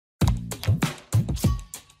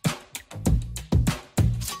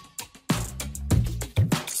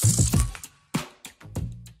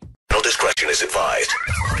Listeners advised.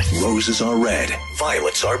 Roses are red,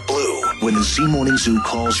 violets are blue. When the Z Morning Zoo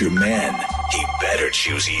calls your man, he better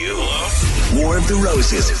choose you. War of the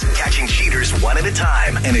Roses, catching cheaters one at a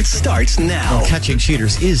time, and it starts now. Well, catching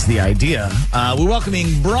cheaters is the idea. We're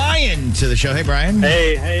welcoming Brian to the show. Hey, Brian.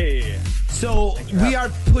 Hey. So we are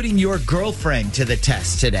putting your girlfriend to the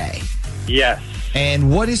test today. Yes.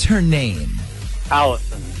 And what is her name?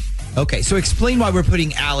 Allison. Okay, so explain why we're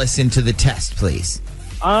putting Allison to the test, please.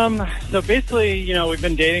 So basically, we've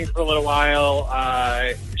been dating for a little while.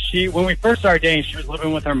 When we first started dating, she was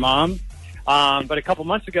living with her mom. But a couple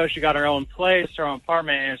months ago, she got her own place, her own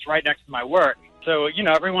apartment, and it's right next to my work. So,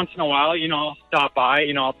 every once in a while, I'll stop by,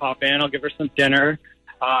 I'll pop in, I'll give her some dinner.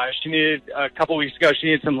 A couple weeks ago, she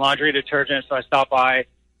needed some laundry detergent, so I stopped by,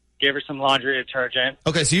 gave her some laundry detergent.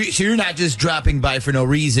 Okay, so you're not just dropping by for no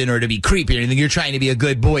reason or to be creepy or anything. You're trying to be a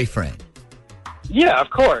good boyfriend. Yeah,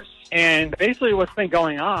 of course. And basically what's been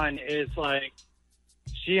going on is,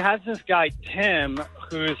 she has this guy, Tim,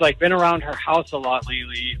 who's, been around her house a lot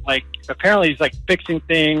lately. Apparently he's, fixing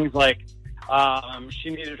things. She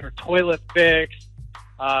needed her toilet fixed.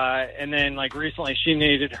 And then, recently she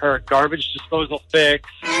needed her garbage disposal fixed.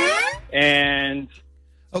 And...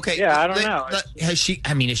 Okay. Yeah, I don't know. Has she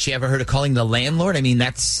ever heard of calling the landlord? I mean,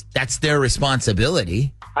 that's their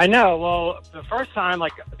responsibility. I know. Well, the first time,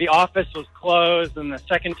 the office was closed, and the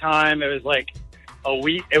second time it was a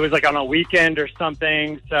week. It was on a weekend or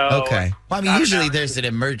something. So okay. Well, usually there's an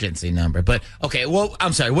emergency number, but okay. Well,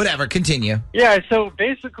 I'm sorry. Whatever. Continue. Yeah. So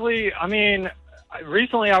basically,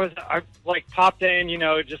 recently I popped in,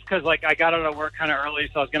 just because I got out of work kind of early,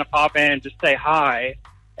 so I was gonna pop in and just say hi.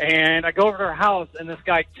 And I go over to her house, and this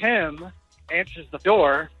guy, Tim, answers the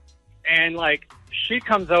door. And, she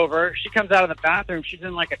comes over. She comes out of the bathroom. She's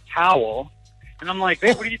in, a towel. And I'm like,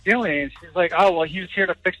 babe, what are you doing? And she's like, oh, well, he was here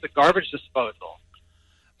to fix the garbage disposal.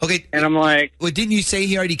 Okay. And I'm like... Well, didn't you say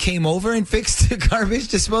he already came over and fixed the garbage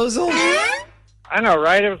disposal? I know,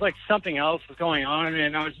 right? It was, something else was going on.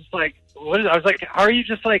 And I was just like, I was like, how are you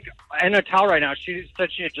just, in a towel right now? She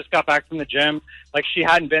said she had just got back from the gym. She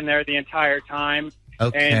hadn't been there the entire time.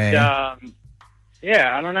 Okay. And,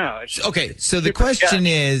 yeah, I don't know. Okay, so the question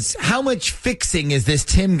is, how much fixing is this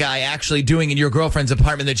Tim guy actually doing in your girlfriend's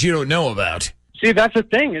apartment that you don't know about? See, that's the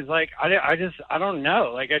thing is, I don't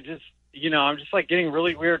know. I'm just, getting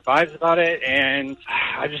really weird vibes about it, and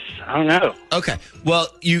I don't know. Okay, well,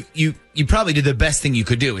 you probably did the best thing you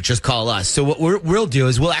could do, which just call us. So what we'll do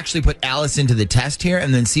is we'll actually put Allison to the test here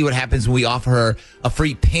and then see what happens when we offer her a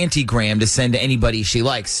free pantygram to send to anybody she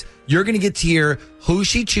likes. You're going to get to hear who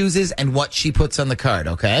she chooses and what she puts on the card,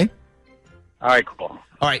 okay? All right, cool.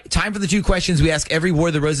 All right, time for the 2 questions we ask every War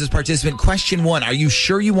of the Roses participant. Question 1, are you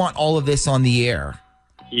sure you want all of this on the air?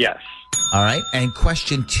 Yes. All right, and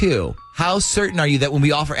question 2, how certain are you that when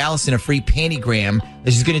we offer Allison a free pantygram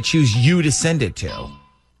that she's going to choose you to send it to?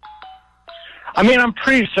 I'm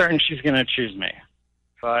pretty certain she's going to choose me.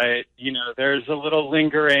 But, there's a little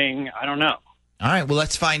lingering, I don't know. All right, well,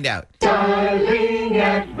 let's find out. Darling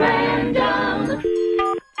at random.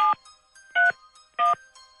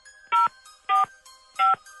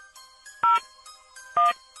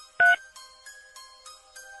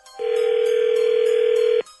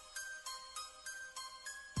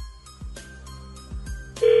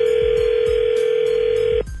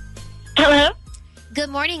 Hello? Good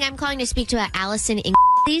morning. I'm calling to speak to Allison,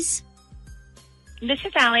 please. This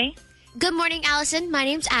is Allie. Good morning, Allison. My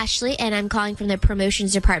name's Ashley, and I'm calling from the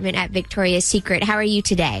promotions department at Victoria's Secret. How are you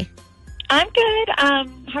today? I'm good. How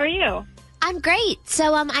are you? I'm great.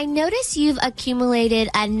 So I noticed you've accumulated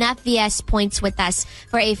enough VS points with us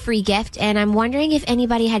for a free gift, and I'm wondering if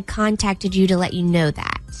anybody had contacted you to let you know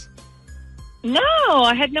that. No,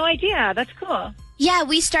 I had no idea. That's cool. Yeah,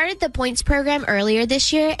 we started the points program earlier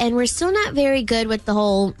this year, and we're still not very good with the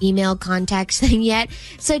whole email contacts thing yet.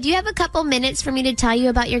 So do you have a couple minutes for me to tell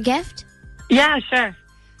you about your gift? Yeah, sure.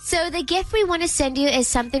 So the gift we want to send you is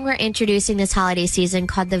something we're introducing this holiday season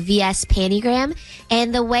called the VS Pantygram.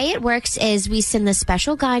 And the way it works is we send the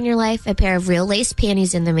special guy in your life a pair of real lace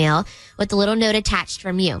panties in the mail with a little note attached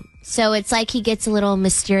from you. So it's like he gets a little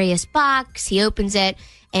mysterious box, he opens it,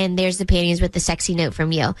 and there's the panties with the sexy note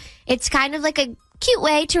from you. It's kind of like a cute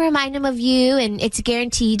way to remind him of you, and it's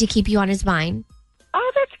guaranteed to keep you on his mind.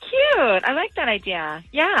 Oh, that's cute. I like that idea.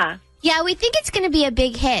 Yeah. Yeah, we think it's going to be a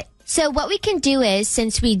big hit. So what we can do is,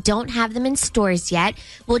 since we don't have them in stores yet,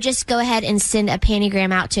 we'll just go ahead and send a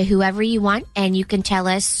pantygram out to whoever you want, and you can tell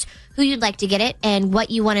us who you'd like to get it and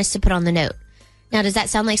what you want us to put on the note. Now, does that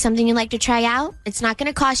sound like something you'd like to try out? It's not going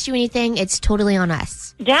to cost you anything. It's totally on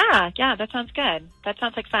us. Yeah, that sounds good. That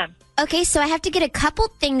sounds like fun. Okay, so I have to get a couple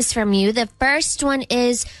things from you. The first one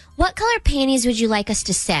is, what color panties would you like us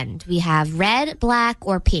to send? We have red, black,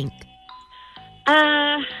 or pink.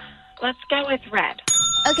 Let's go with red.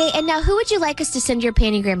 Okay, and now who would you like us to send your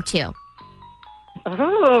pantygram to?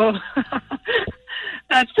 Oh,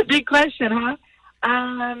 that's a big question, huh?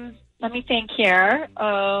 Let me think here.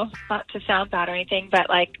 Oh, not to sound bad or anything, but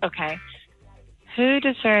okay. Who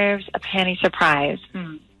deserves a panty surprise?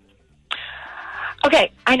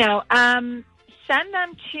 Okay, I know. Send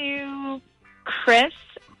them to Chris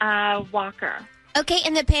Walker. Okay,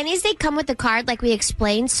 and the panties, they come with the card like we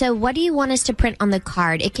explained. So what do you want us to print on the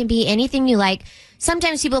card? It can be anything you like.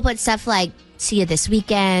 Sometimes people put stuff like, see you this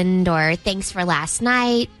weekend, or thanks for last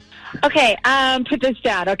night. Okay, put this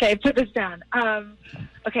down.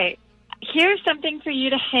 Okay, here's something for you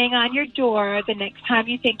to hang on your door the next time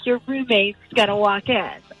you think your roommate's going to walk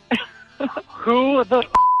in. Who the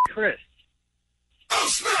Chris?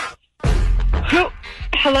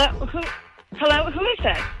 Hello, who is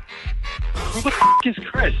this? Who the is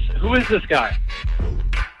Chris? Who is this guy?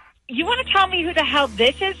 You want to tell me who the hell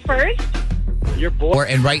this is first? Your boy.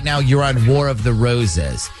 And right now you're on War of the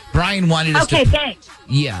Roses. Brian wanted us Okay, thanks.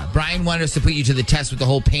 Yeah, Brian wanted us to put you to the test with the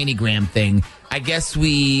whole pantygram thing. I guess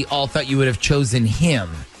we all thought you would have chosen him.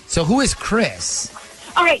 So who is Chris?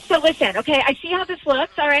 All right, so listen, okay, I see how this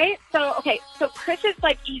looks, all right? So Chris is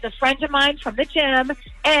he's a friend of mine from the gym,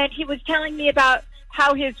 and he was telling me about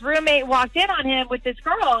how his roommate walked in on him with this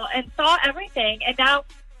girl and saw everything, and now,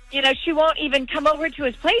 she won't even come over to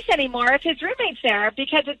his place anymore if his roommate's there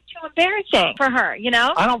because it's too embarrassing for her,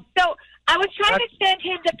 So I was trying to send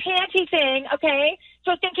him the panty thing, okay?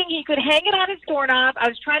 So thinking he could hang it on his doorknob. I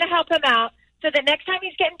was trying to help him out so that next time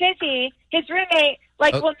he's getting busy, his roommate,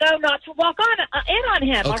 will know not to walk in on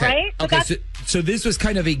him, all right? So this was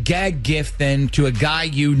kind of a gag gift then to a guy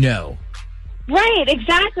you know. Right,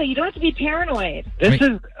 exactly. You don't have to be paranoid. This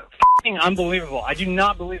is f***ing unbelievable. I do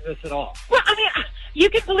not believe this at all. Well, I mean, you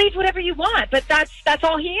can believe whatever you want, but that's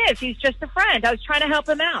all he is. He's just a friend. I was trying to help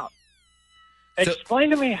him out.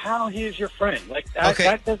 Explain to me how he is your friend.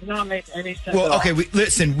 That does not make any sense. Well, okay,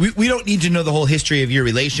 we don't need to know the whole history of your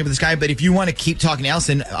relationship with this guy, but if you want to keep talking to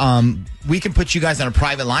Allison, we can put you guys on a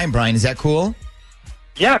private line, Brian. Is that cool?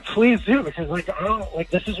 Yeah, please do, because I don't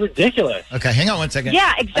this is ridiculous. Okay, hang on one second.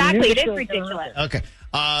 Yeah, exactly. It is ridiculous. Okay.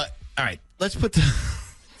 All right. Let's put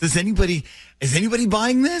is anybody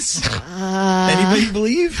buying this? Anybody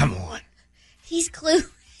believe? Come on. He's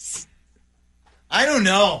clueless. I don't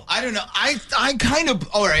know. I kind of,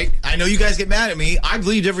 all right. I know you guys get mad at me. I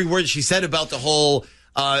believed every word she said about the whole,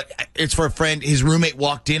 it's for a friend. His roommate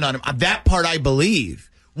walked in on him. That part I believe.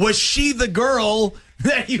 Was she the girl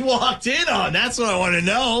that he walked in on? That's what I want to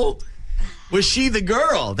know. Was she the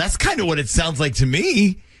girl? That's kind of what it sounds like to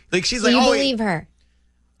me. Like she's like, you believe her?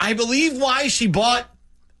 I believe why she bought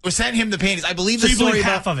or sent him the panties. I believe the story believe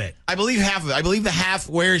half of it. I believe half of it. I believe the half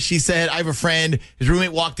where she said, I have a friend, his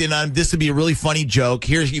roommate walked in on him. This would be a really funny joke.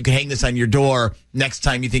 Here's, you can hang this on your door next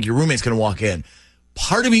time you think your roommate's going to walk in.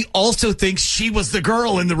 Part of me also thinks she was the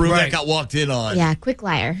girl in the room that got walked in on. Yeah, quick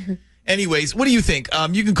liar. Anyways, what do you think?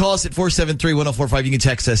 You can call us at 473-1045. You can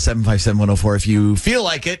text us 757-104 if you feel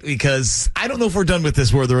like it, because I don't know if we're done with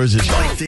this War of the Roses.